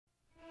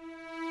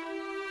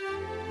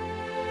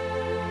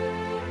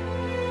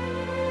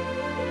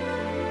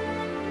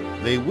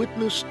They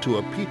witnessed to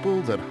a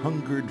people that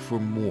hungered for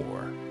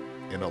more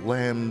in a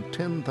land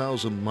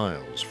 10,000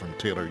 miles from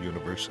Taylor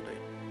University.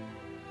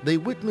 They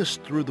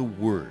witnessed through the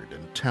word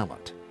and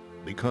talent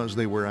because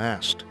they were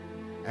asked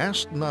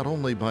not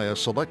only by a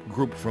select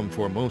group from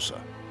Formosa,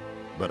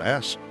 but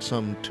asked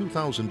some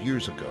 2,000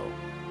 years ago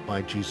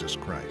by Jesus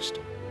Christ.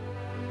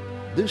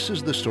 This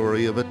is the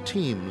story of a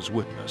team's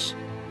witness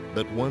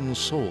that won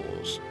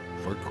souls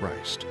for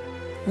Christ.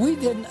 We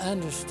didn't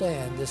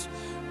understand this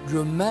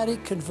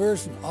dramatic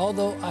conversion,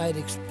 although I had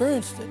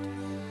experienced it.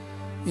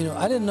 You know,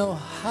 I didn't know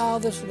how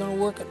this was going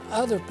to work in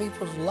other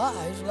people's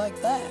lives like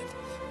that,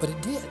 but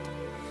it did.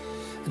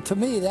 And to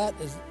me, that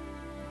is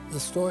the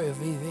story of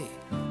VV.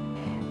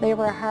 They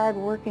were a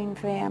hard-working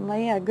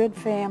family, a good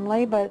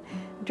family, but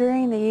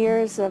during the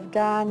years of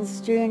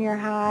Don's junior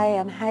high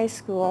and high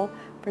school,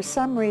 for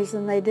some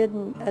reason they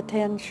didn't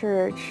attend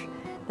church.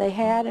 They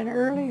had in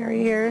earlier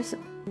years,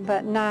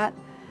 but not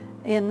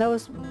in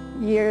those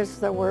years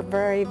that were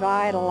very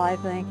vital, I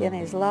think, in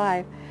his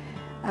life.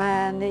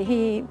 And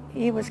he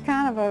was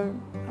kind of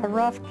a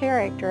rough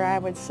character, I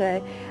would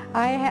say.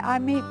 I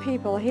meet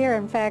people here,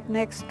 in fact,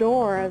 next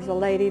door is a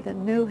lady that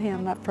knew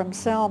him from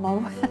Selma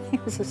when he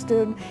was a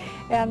student,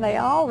 and they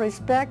all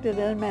respected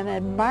him and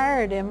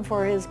admired him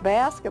for his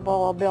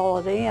basketball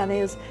ability and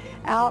his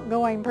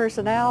outgoing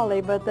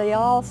personality, but they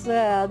all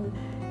said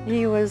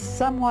he was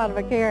somewhat of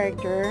a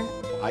character.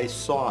 I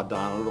saw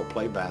Don Odle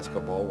play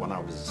basketball when I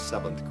was a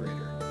 7th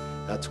grader.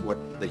 That's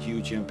what the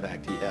huge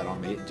impact he had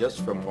on me,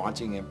 just from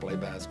watching him play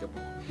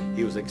basketball.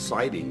 He was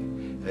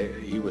exciting.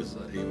 He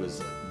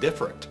was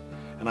different.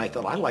 And I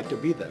thought, I'd like to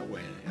be that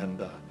way.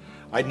 And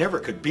I never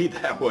could be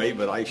that way,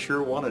 but I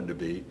sure wanted to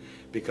be,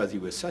 because he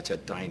was such a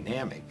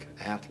dynamic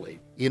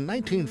athlete. In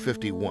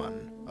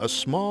 1951, a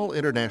small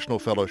international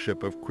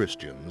fellowship of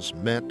Christians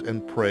met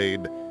and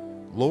prayed,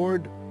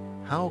 "Lord,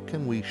 how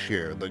can we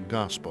share the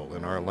gospel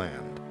in our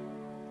land?"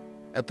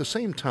 At the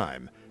same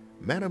time,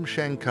 Madame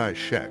Chiang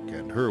Kai-shek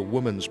and her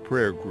Women's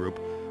Prayer Group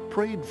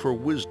prayed for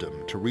wisdom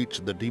to reach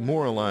the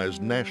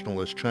demoralized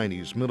nationalist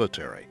Chinese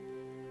military.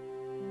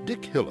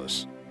 Dick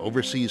Hillis,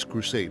 Overseas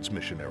Crusades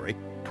missionary,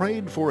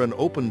 prayed for an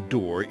open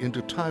door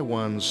into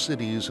Taiwan's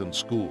cities and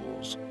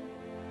schools.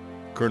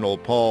 Colonel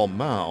Paul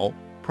Mao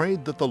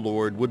prayed that the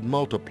Lord would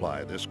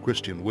multiply this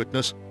Christian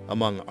witness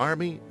among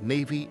Army,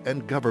 Navy,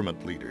 and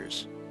government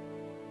leaders.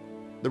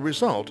 The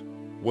result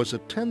was a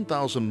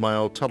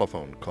 10,000-mile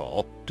telephone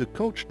call to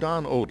Coach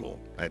Don Odle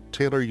at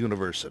Taylor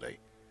University.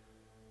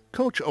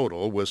 Coach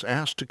Odle was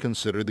asked to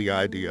consider the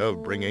idea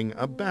of bringing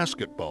a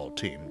basketball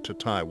team to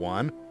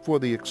Taiwan for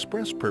the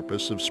express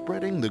purpose of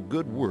spreading the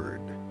good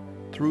word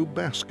through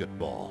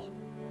basketball.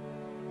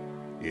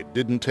 It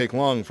didn't take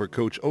long for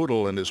Coach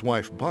Odle and his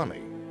wife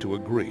Bonnie to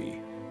agree.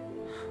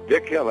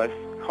 Dick Hillis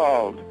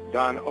called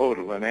Don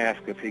Odle and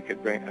asked if he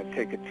could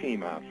take a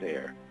team out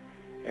there.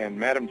 And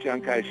Madame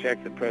Chiang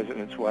Kai-shek, the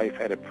president's wife,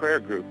 had a prayer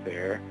group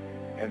there,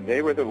 and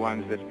they were the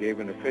ones that gave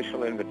an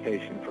official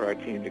invitation for our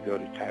team to go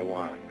to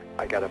Taiwan.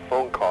 I got a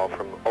phone call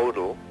from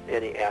Odle,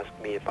 and he asked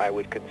me if I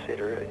would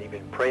consider and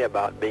even pray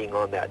about being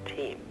on that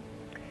team.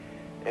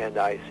 And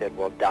I said,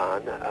 well,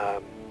 Don,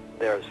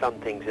 there are some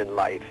things in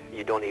life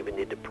you don't even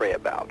need to pray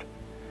about.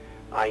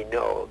 I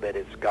know that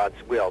it's God's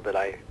will that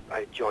I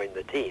join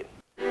the team.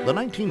 The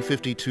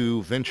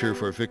 1952 Venture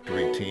for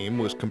Victory team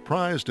was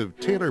comprised of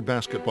Taylor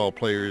basketball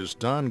players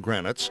Don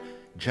Granitz,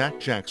 Jack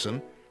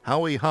Jackson,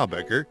 Howie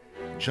Habecker,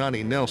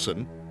 Johnny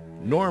Nelson,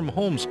 Norm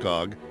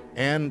Holmskog,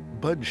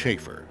 and Bud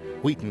Schaefer,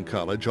 Wheaton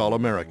College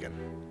All-American.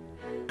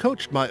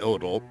 Coached by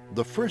Odle,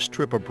 the first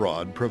trip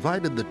abroad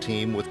provided the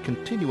team with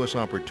continuous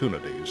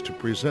opportunities to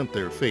present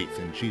their faith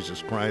in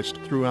Jesus Christ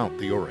throughout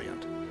the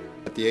Orient.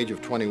 At the age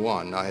of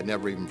 21, I had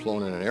never even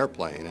flown in an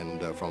airplane,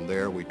 and from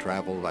there we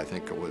traveled, I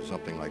think it was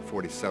something like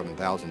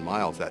 47,000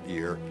 miles that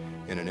year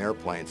in an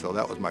airplane. So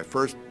that was my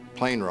first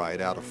plane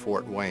ride out of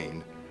Fort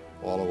Wayne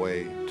all the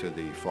way to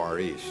the Far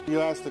East.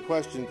 You asked the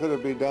question, could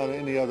it be done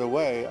any other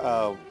way?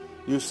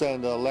 You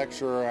send a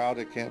lecturer out,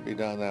 it can't be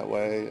done that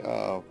way.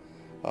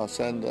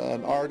 Send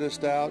an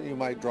artist out, you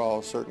might draw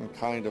a certain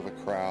kind of a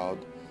crowd,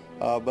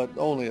 but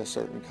only a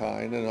certain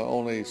kind, and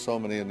only so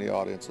many in the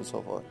audience and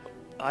so forth.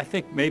 I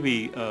think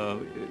maybe the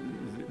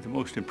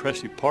most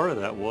impressive part of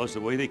that was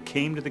the way they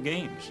came to the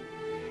games.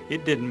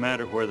 It didn't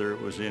matter whether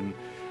it was in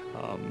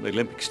the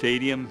Olympic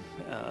Stadium,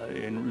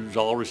 in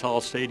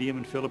Rizal Stadium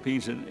in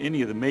Philippines, in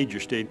any of the major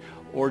stadiums,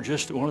 or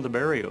just one of the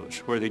barrios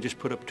where they just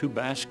put up 2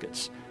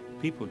 baskets.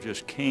 People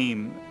just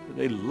came.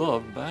 They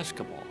loved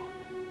basketball.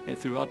 And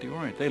throughout the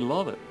Orient, they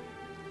love it.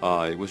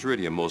 It was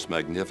really a most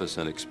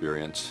magnificent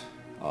experience.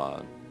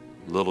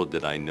 Little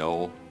did I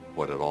know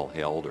what it all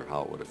held or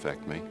how it would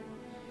affect me.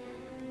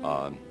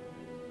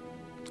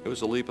 It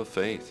was a leap of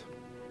faith.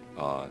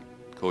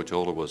 Coach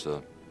Odle was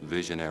a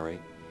visionary,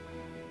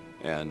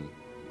 and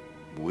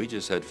we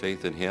just had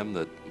faith in him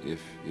that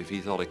if he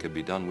thought it could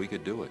be done, we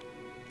could do it.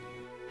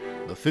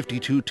 The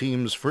 52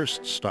 team's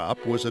first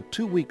stop was a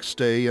 2-week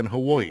stay in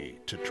Hawaii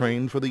to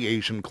train for the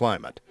Asian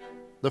climate.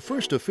 The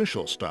first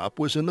official stop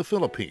was in the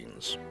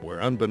Philippines, where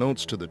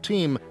unbeknownst to the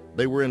team,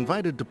 they were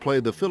invited to play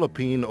the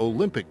Philippine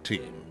Olympic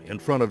team in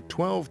front of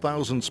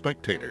 12,000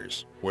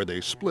 spectators, where they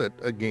split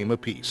a game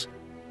apiece.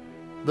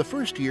 The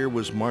first year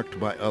was marked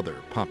by other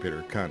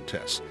popular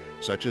contests,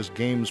 such as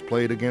games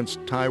played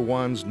against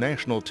Taiwan's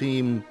national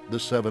team, the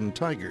Seven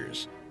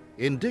Tigers.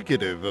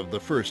 Indicative of the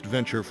first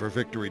Venture for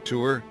Victory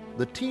tour,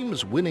 the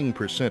team's winning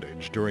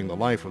percentage during the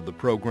life of the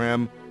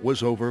program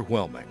was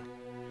overwhelming.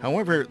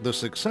 However, the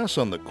success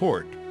on the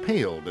court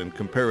paled in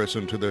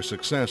comparison to their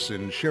success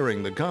in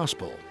sharing the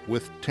gospel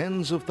with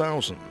tens of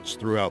thousands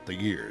throughout the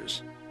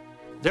years.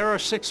 There are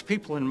 6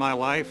 people in my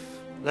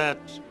life that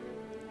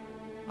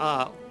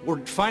were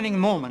defining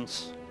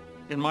moments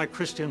in my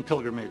Christian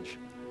pilgrimage,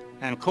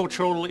 and Coach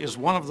Odell is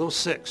one of those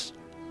 6.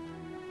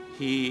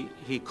 He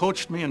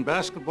coached me in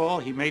basketball,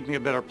 he made me a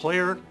better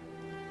player,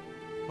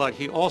 but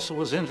he also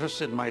was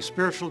interested in my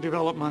spiritual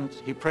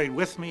development. He prayed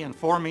with me and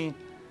for me.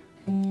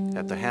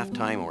 At the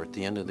halftime or at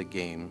the end of the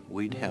game,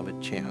 we'd have a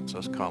chance,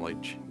 us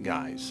college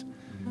guys,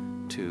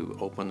 to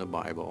open the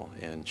Bible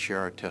and share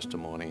our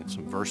testimony and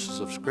some verses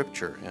of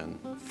Scripture, and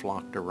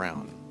flocked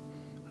around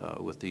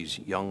with these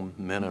young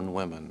men and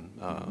women,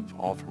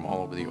 all from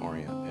all over the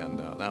Orient. And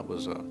that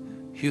was a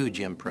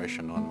huge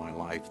impression on my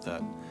life,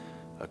 that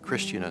a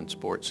Christian in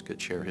sports could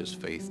share his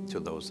faith to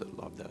those that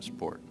love that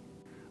sport.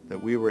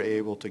 That we were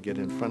able to get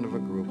in front of a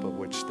group of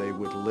which they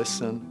would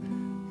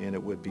listen, and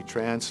it would be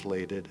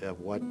translated of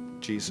what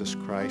Jesus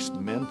Christ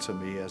meant to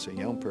me as a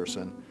young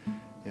person,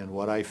 and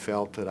what I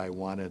felt that I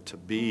wanted to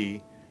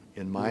be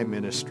in my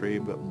ministry,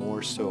 but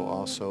more so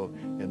also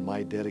in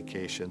my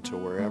dedication to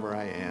wherever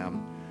I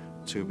am,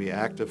 to be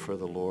active for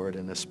the Lord,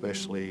 and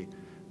especially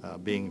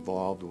being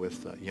involved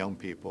with young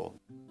people.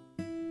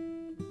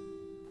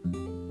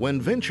 When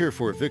Venture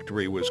for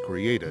Victory was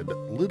created,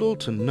 little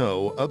to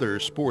no other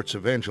sports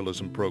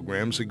evangelism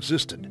programs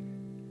existed.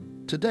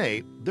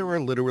 Today, there are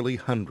literally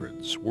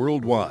hundreds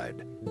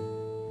worldwide.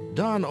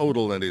 Don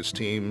Odell and his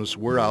teams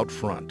were out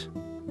front,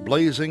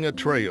 blazing a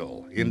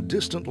trail in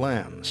distant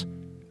lands,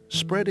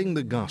 spreading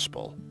the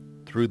gospel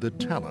through the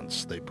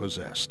talents they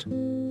possessed.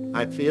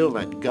 I feel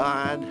that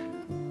God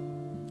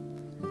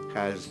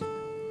has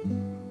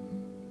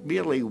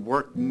really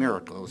worked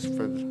miracles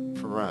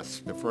for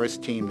us, the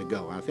first team to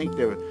go. I think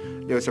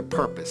there's a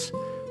purpose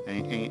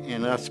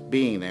in us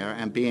being there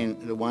and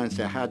being the ones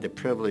that had the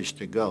privilege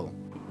to go.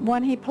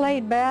 When he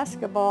played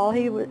basketball,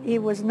 he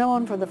was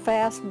known for the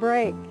fast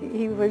break.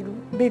 He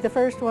would be the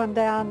first one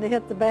down to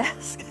hit the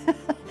basket.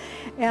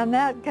 And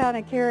that kind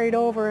of carried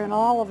over in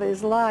all of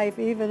his life,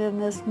 even in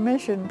this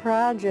mission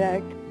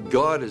project.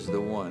 God is the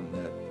one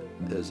that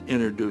has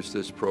introduced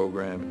this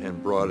program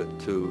and brought it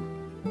to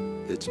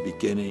its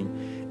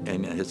beginning,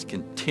 and has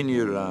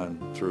continued on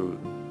through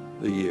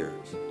the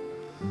years.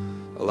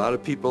 A lot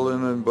of people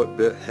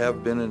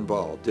have been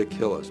involved. Dick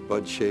Hillis,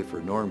 Bud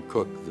Schaefer, Norm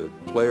Cook, the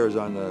players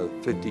on the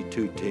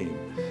 52 team,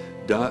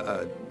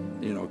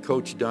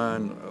 Coach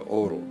Don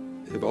Odell,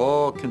 have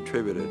all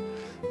contributed.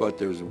 But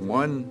there's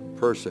one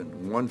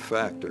person, one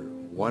factor,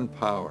 one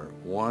power,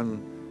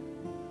 and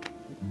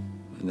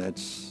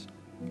that's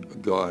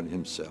God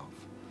himself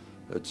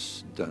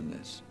that's done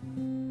this.